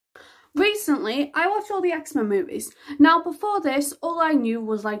recently I watched all the X-Men movies. Now before this, all I knew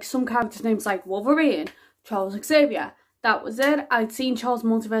was like some characters' names like Wolverine, Charles Xavier. That was it. I'd seen Charles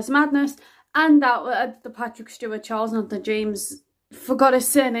Multiverse of Madness, and that was the Patrick Stewart Charles, not the James, forgot his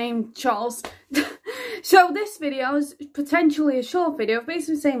surname, Charles. So this video is potentially a short video,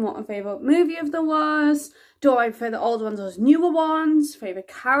 basically saying what my favourite movie of them was, do I prefer the older ones or newer ones, favourite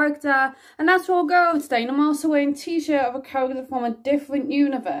character, and that's where I'll go today. And I'm also wearing a t-shirt of a character from a different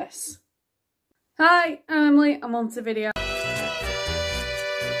universe. Hi, I'm Emily, I'm on to the video.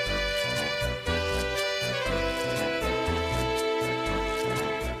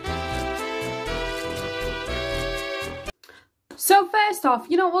 So first off,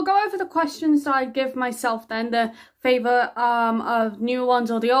 we'll go over the questions that I give myself then, the favourite of new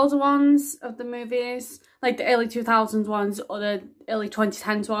ones or the older ones of the movies, like the early 2000s ones or the early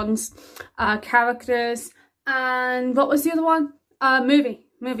 2010s ones, characters, and what was the other one?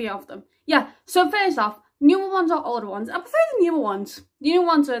 Movie of them. Yeah, so first off, newer ones or older ones? I prefer the newer ones. The newer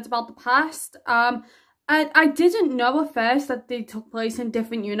ones where it's about the past. I didn't know at first that they took place in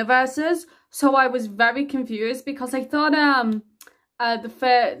different universes, so I was very confused because I thought the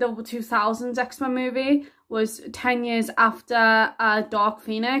 2000s X-Men movie was 10 years after Dark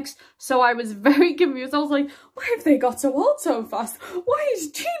Phoenix, so I was very confused. I was like, why have they got so old so fast? Why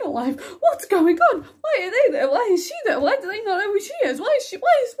is Jean alive? What's going on? Why are they there? Why is she there? Why do they not know who she is? Why is she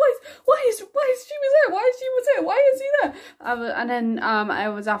was there? Why is she was there? Why is he there? And then I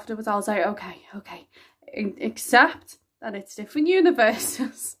was like, okay, except that it's different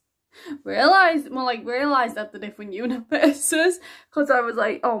universes. realized that the different universes, because I was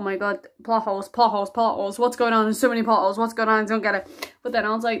like, oh my god, plot holes, what's going on? There's so many plot holes, what's going on? I don't get it. But then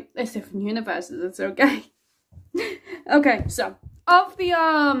I was like, it's different universes, it's okay. Okay, so of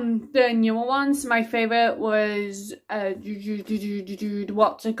the newer ones, my favorite was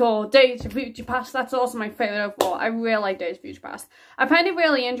what's it called, Days of Future Past. That's also my favorite of all. I really like Days of Future Past. I find it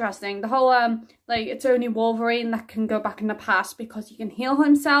really interesting, the whole like it's only Wolverine that can go back in the past because he can heal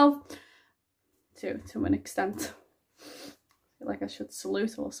himself to an extent. I feel like I should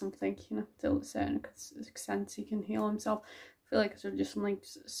salute or something, to a certain extent he can heal himself. I feel like I should just like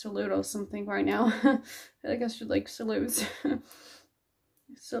salute or something right now. I feel like I should like salute.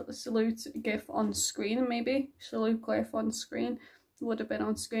 Salute GIF on screen, maybe. Salute GIF on screen. Would have been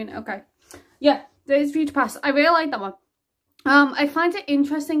on screen. Okay. Yeah, Days of Future Past. I really like that one. I find it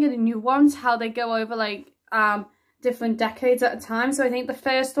interesting in the new ones how they go over like different decades at a time. So I think the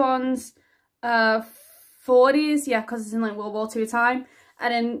first one's 40s, yeah, because it's in like World War II time.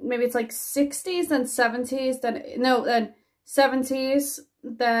 And then maybe it's like 60s, then 70s, then 70s,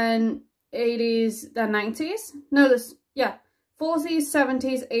 then 80s, then 90s. No, yeah. 40s,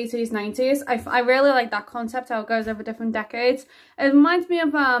 70s, 80s, 90s. I really like that concept, how it goes over different decades. It reminds me of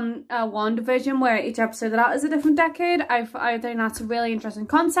WandaVision, where each episode of that is a different decade. I think that's a really interesting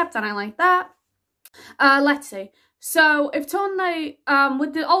concept, and I like that. Let's see. So if it's on like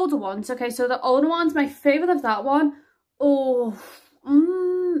with the older ones, okay, so the older ones, my favourite of that one, do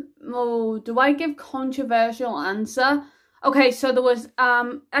I give controversial answer? Okay, so there was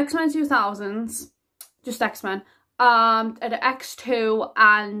X-Men 2000s, just X-Men. X2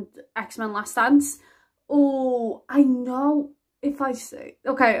 and X-Men Last Dance. Oh, I know if I say...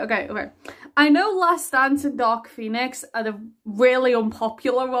 Okay. I know Last Dance and Dark Phoenix are the really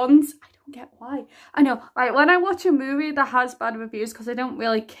unpopular ones. I don't get why. I know. Right, when I watch a movie that has bad reviews, because I don't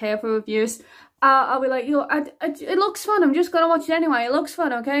really care for reviews, I'll be like, it looks fun. I'm just going to watch it anyway. It looks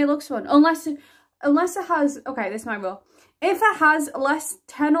fun, okay? It looks fun. Unless it has... Okay, this is my rule. If it has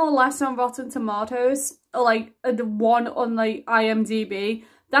 10 or less on Rotten Tomatoes, or like a 1 on like IMDb,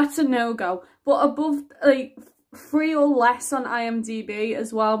 that's a no-go. But above like 3 or less on IMDb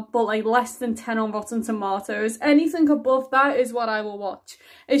as well, but like less than 10 on Rotten Tomatoes, anything above that is what I will watch.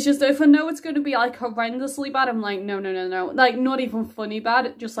 It's just if I know it's going to be like horrendously bad, I'm like, no. Like not even funny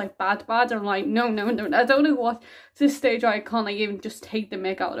bad, just like bad. I'm like, no. I don't know what, to this stage where I can't like even just take the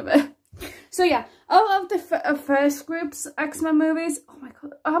mick out of it. So yeah, of the first group's X-Men movies, oh my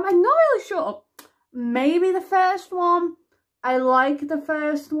god, I'm not really sure. Maybe the first one. I like the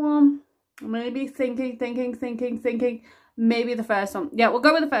first one. Maybe thinking. Maybe the first one. Yeah, we'll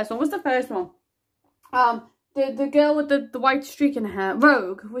go with the first one. What's the first one? The girl with the white streak in her hair,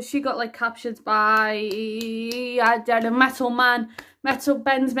 Rogue. Was she got like captured by Ben Metal Man.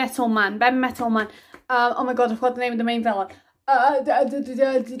 Oh my god, I forgot the name of the main villain. Not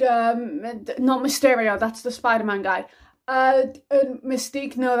Mysterio, that's the Spider-Man guy.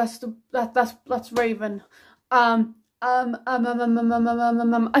 Mystique, no, that's Raven. I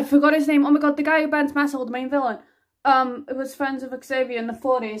forgot his name. Oh my god, the guy who bends metal, the main villain. it was friends with Xavier in the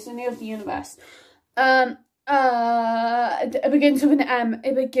 40s and here's the universe. It begins with an M.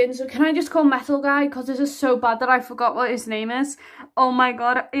 It begins with, can I just call Metal Guy? Because this is so bad that I forgot what his name is. Oh my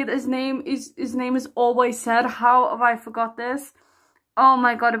god, his name is always said. How have I forgot this? Oh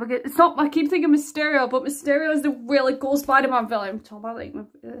my god, it's not, I keep thinking Mysterio, but Mysterio is the really cool Spider-Man villain. I'm talking about like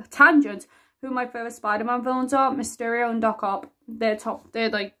tangents. Who my favourite Spider-Man villains are, Mysterio and Doc Ock. They're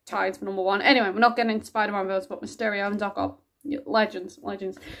like tied for #1. Anyway, we're not getting into Spider-Man villains, but Mysterio and Doc Ock. Legends.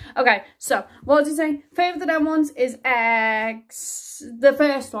 Okay, so what did I say? Favourite of them ones is X. The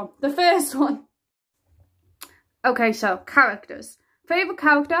first one. Okay, so characters. Favourite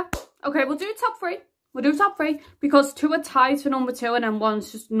character. Okay, we'll do top 3. Because 2 are tied for #2 and then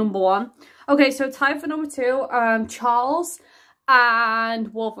 1's just #1. Okay, so tied for #2, Charles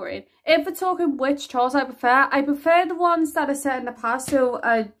and Wolverine. If we're talking which Charles I prefer the ones that are set in the past. So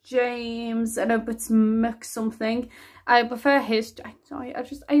James, I know it's Mick something. I prefer his. I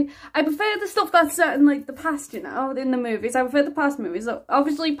prefer the stuff that's set in like the past, you know, in the movies. I prefer the past movies. So,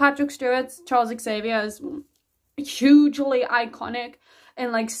 obviously, Patrick Stewart's Charles Xavier is hugely iconic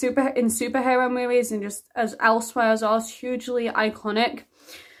in like superhero movies and just as elsewhere as well. It's hugely iconic.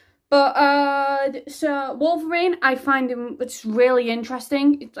 But so Wolverine, I find him, it's really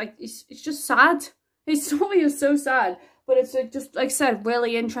interesting. It's like it's just sad. His story is so sad, but it's just like I said,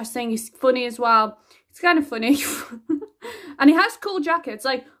 really interesting. He's funny as well. It's kind of funny, and he has cool jackets.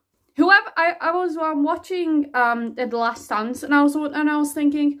 Like whoever I was watching The Last Dance, and I was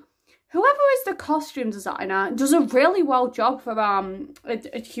thinking, whoever is the costume designer does a really well job for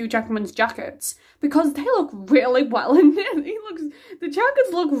Hugh Jackman's jackets, because they look really well in it. The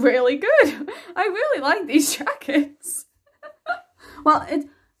jackets look really good. I really like these jackets. Well, it's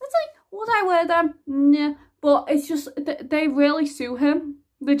like, would I wear them? Nah, but it's just they really suit him.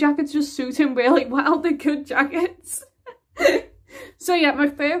 The jackets just suit him really well. They're good jackets. So yeah, my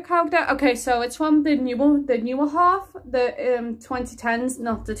favourite character. Okay, so it's from the newer half, the 2010s,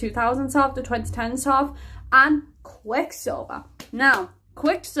 not the 2000s half, the 2010s half, and Quicksilver. Now,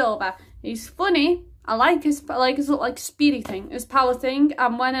 Quicksilver, he's funny. I like his like speedy thing, his power thing,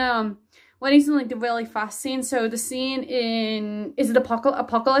 and when he's in like the really fast scene. So the scene in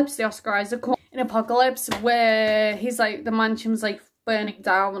Apocalypse, the Oscar Isaac one, in Apocalypse, where he's like the mansion's like burning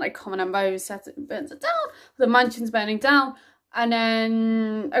down. I can't remember who burns it down. The mansion's burning down. And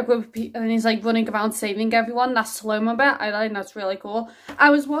then a group of people, and he's like running around saving everyone. That slow-mo bit, I think that's really cool. I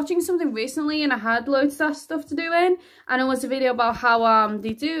was watching something recently and I had loads of that stuff to do in, and it was a video about how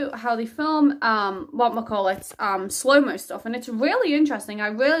they film slow-mo stuff, and it's really interesting. I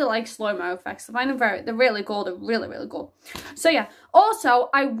really like slow-mo effects. I find them they're really cool. They're really cool. So yeah. Also,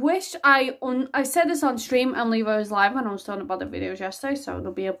 I wish I said this on stream, EmilyRoseLive, when I was talking about the videos yesterday, so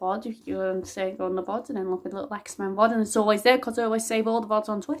there'll be a VOD if you want to say go on the VOD and then look at the little X-Men VOD, and it's always there because I always save all the VODs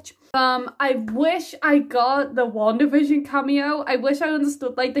on Twitch. I wish I got the WandaVision cameo. I wish I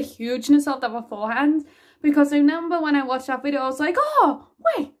understood like the hugeness of that beforehand, because I remember when I watched that video, I was like, oh,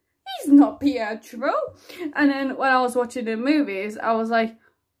 wait, he's not Pietro. And then when I was watching the movies, I was like,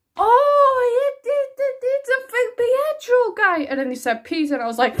 oh, it's a fake Pietro guy. And then he said Peter, and I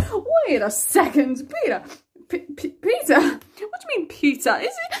was like, wait a second, Peter? Peter? What do you mean Peter?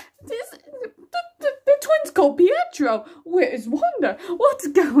 Is it the twins called Pietro? Where's Wanda? What's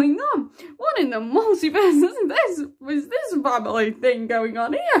going on? What in the multiverse is this family thing going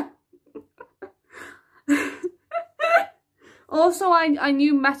on here? Also, I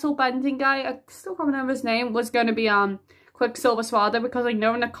knew metal bending guy, I still can't remember his name, was going to be Quicksilver's father, because I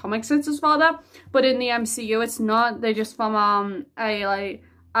know in the comics it's his father, but in the MCU it's not. They're just from a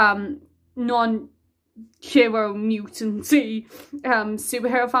non-hero mutancy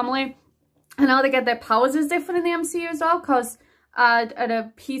superhero family, and how they get their powers is different in the MCU as well, because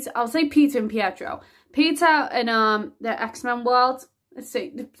I'll say Peter and Pietro. Peter in the X-Men world, let's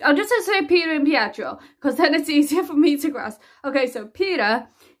see, I'll just say Peter and Pietro, because then it's easier for me to grasp. Okay, so Peter,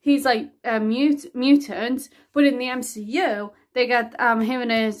 he's like a mutant, but in the MCU, they get him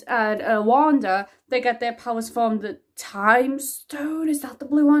and his Wanda, they get their powers from the Time Stone. Is that the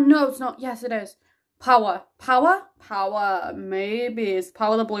blue one? No, it's not. Yes, it is. Power. Maybe it's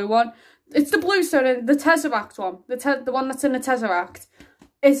Power, the blue one. It's the blue stone, the Tesseract one. The one that's in the Tesseract.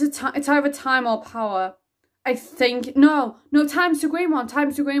 It's either time or power. I think no, Time's the green one.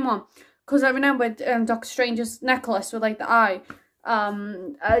 Because I remember Doctor Strange's necklace with like the eye.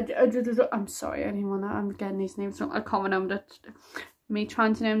 I'm sorry, anyone. I'm getting these names wrong. I can't remember me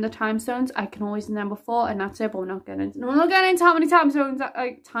trying to name the time zones. I can always remember 4, and that's it. But we're not getting into how many time zones.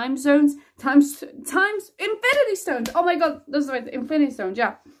 Times, infinity stones. Oh my god, that's right, infinity stones.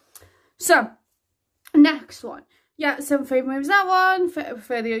 Yeah. So next one. yeah, some favourite movies, that one,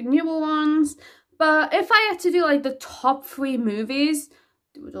 for the newer ones. But if I had to do like the top 3 movies,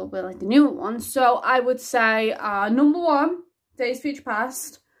 it would all be like the newer ones. So I would say number 1, Days of Future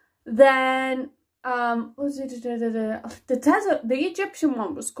Past. Then what was it? The Egyptian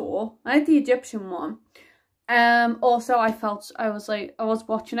one was cool. I like the Egyptian one. Also I was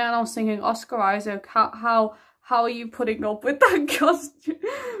watching it and I was thinking, Oscar Isaac, how are you putting up with that costume?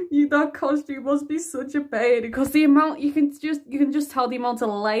 That costume must be such a pain, because the amount you can just tell the amount of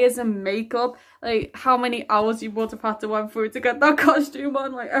layers and makeup, like how many hours you would have had to went through to get that costume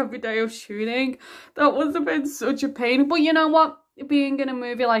on, like every day of shooting. That must have been such a pain. But you know what? Being in a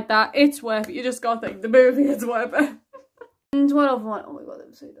movie like that, it's worth it. You just gotta think the movie is worth it. And what other one? Oh my god, let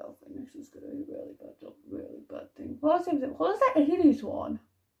me say that. This is gonna be really bad thing. What was that 80s one?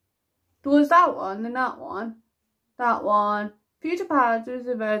 There was that one and that one. That one. Future Past, there's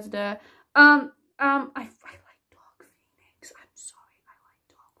a birthday. I like Dark Phoenix. I'm sorry, I like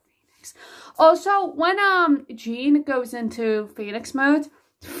Dark Phoenix. Also, when Jean goes into Phoenix mode,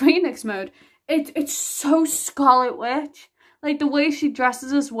 it's so Scarlet Witch. Like the way she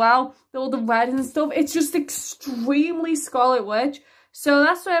dresses as well, all the red and stuff, it's just extremely Scarlet Witch. So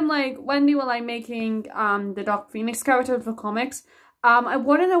that's why I'm like, when they were like making the Dark Phoenix character for comics, I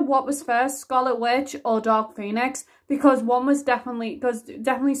want to know what was first, Scarlet Witch or Dark Phoenix, because one was definitely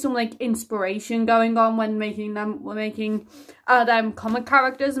some like inspiration going on when making them comic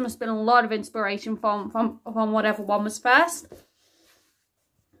characters. There must have been a lot of inspiration from whatever one was first.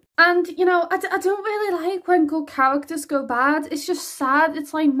 And, you know, I don't really like when good characters go bad. It's just sad.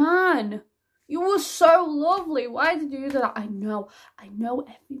 It's like, man, you were so lovely. Why did you do that? I know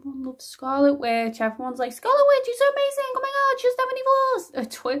everyone loves Scarlet Witch. Everyone's like, Scarlet Witch, you're so amazing. Oh my god, she's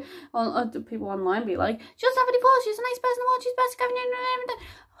 74. People online be like, she's 74. She's a nice person to watch. She's best Kevin.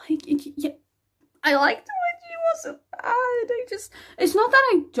 Like, yeah, I liked her when she wasn't bad. It's not that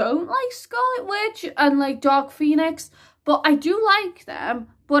I don't like Scarlet Witch and like Dark Phoenix, but I do like them.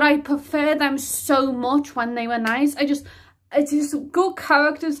 But I prefer them so much when they were nice. It's just good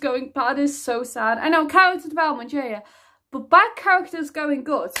characters going bad is so sad. I know, character development, yeah. But bad characters going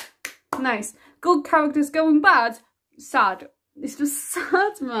good, nice. Good characters going bad, sad. It's just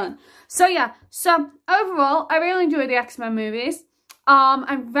sad, man. So yeah, so overall, I really enjoyed the X-Men movies.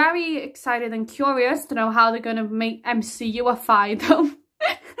 I'm very excited and curious to know how they're going to make MCU-ify them.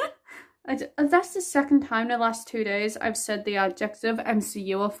 That's the second time in the last 2 days I've said the adjective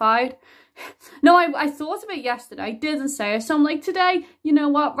MCU-ified. No, I thought of it yesterday. I didn't say it. So I'm like, today, you know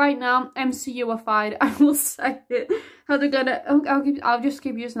what? Right now, MCU-ified. I will say it. How they're gonna... I'll just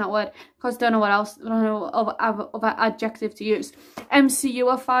keep using that word because I don't know what else. I don't know of an adjective to use.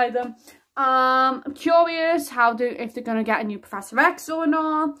 MCU-ify them. I'm curious if they're gonna get a new Professor X or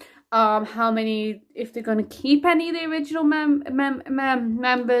not. If they're going to keep any of the original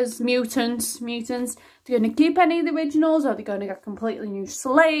members, mutants, they're going to keep any of the originals, or are they going to get a completely new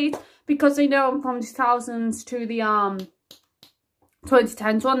slate? Because I know from the 2000s to the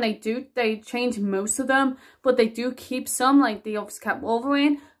 2010s one, they change most of them, but they do keep some, like they obviously kept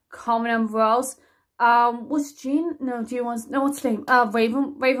Wolverine, Common and Rose. Was Jean? No, Jean was, no, what's the name?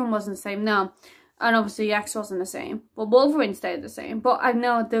 Raven wasn't the same, no. And obviously X wasn't the same. But Wolverine stayed the same. But I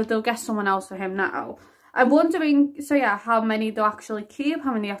know they'll get someone else for him now. I'm wondering, so yeah, how many they'll actually keep.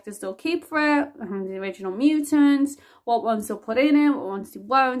 How many actors they'll keep for it. How many of the original mutants. What ones they'll put in it. What ones they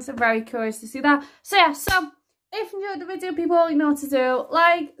won't. I'm very curious to see that. So yeah, so if you enjoyed the video, people, you know what to do.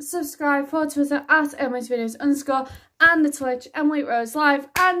 Like, subscribe, follow Twitter at EmilyRoseLive_. And the Twitch, EmilyRoseLive.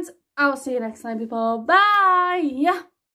 And I'll see you next time, people. Bye!